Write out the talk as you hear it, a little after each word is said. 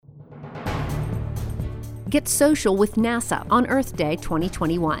Get social with NASA on Earth Day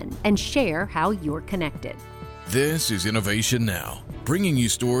 2021 and share how you're connected. This is Innovation Now, bringing you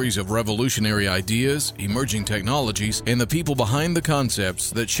stories of revolutionary ideas, emerging technologies, and the people behind the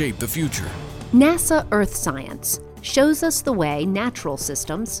concepts that shape the future. NASA Earth Science shows us the way natural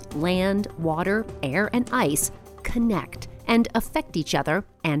systems, land, water, air, and ice connect and affect each other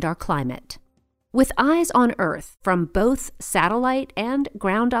and our climate. With eyes on Earth from both satellite and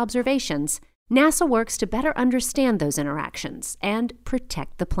ground observations, NASA works to better understand those interactions and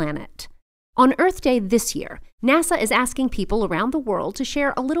protect the planet. On Earth Day this year, NASA is asking people around the world to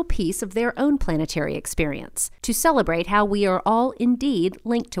share a little piece of their own planetary experience to celebrate how we are all indeed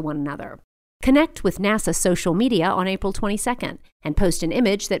linked to one another. Connect with NASA social media on April 22nd and post an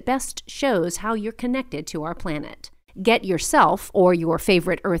image that best shows how you're connected to our planet. Get yourself or your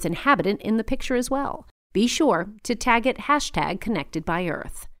favorite Earth inhabitant in the picture as well. Be sure to tag it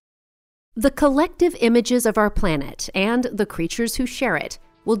 #ConnectedByEarth. The collective images of our planet and the creatures who share it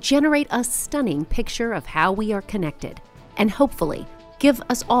will generate a stunning picture of how we are connected and hopefully give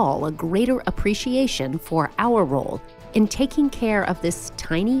us all a greater appreciation for our role in taking care of this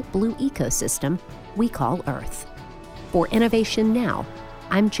tiny blue ecosystem we call Earth. For Innovation Now,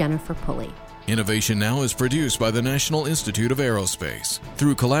 I'm Jennifer Pulley. Innovation Now is produced by the National Institute of Aerospace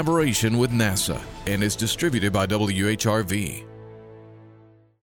through collaboration with NASA and is distributed by WHRV.